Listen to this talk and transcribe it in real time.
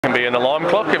It can be an alarm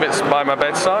clock if it's by my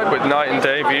bedside with night and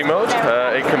day view mode.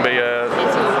 It can be a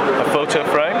photo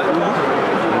frame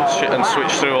and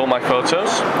switch through all my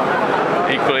photos.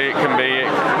 Equally, it can be,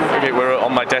 if it were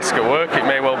on my desk at work, it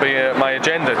may well be my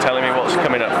agenda telling me what's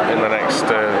coming up in the next,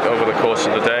 over the course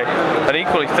of the day. And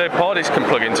equally, third parties can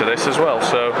plug into this as well.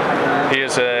 So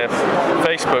here's a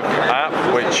Facebook app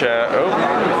which, oh,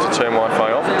 I need to turn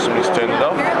Wi-Fi off, somebody's turned it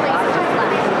off.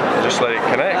 Just let it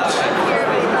connect.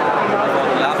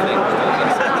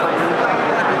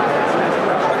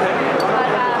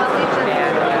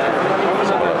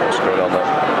 What's going on there?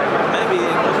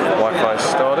 Wi-Fi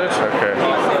started, okay.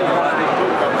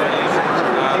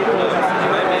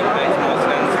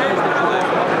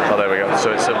 Oh, there we go.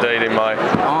 So it's updating my...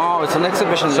 Oh, it's an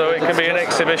exhibition. So it can be an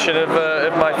exhibition of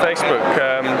my Facebook,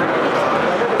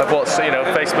 of what's, you know,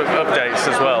 Facebook updates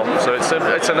as well. So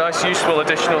it's a nice, useful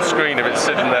additional screen if it's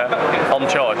sitting there on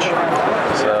charge.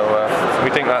 So we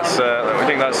think that's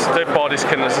third parties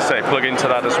can, as I say, plug into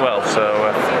that as well.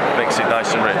 So makes it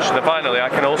nice and rich. Then finally, I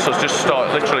can also just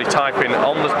start literally typing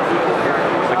on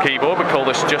the keyboard. We call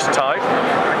this just type.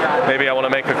 Maybe I want to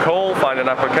make a call, find an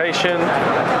application,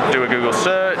 do a Google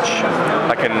search.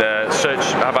 I can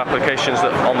search, have applications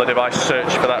that on the device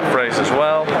search for that phrase as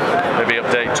well. Maybe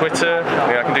update Twitter.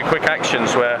 I can do quick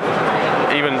actions where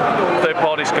even third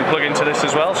parties can plug into this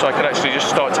as well. So I can actually just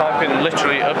start typing and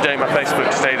literally update my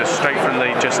Facebook status straight from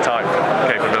the just type.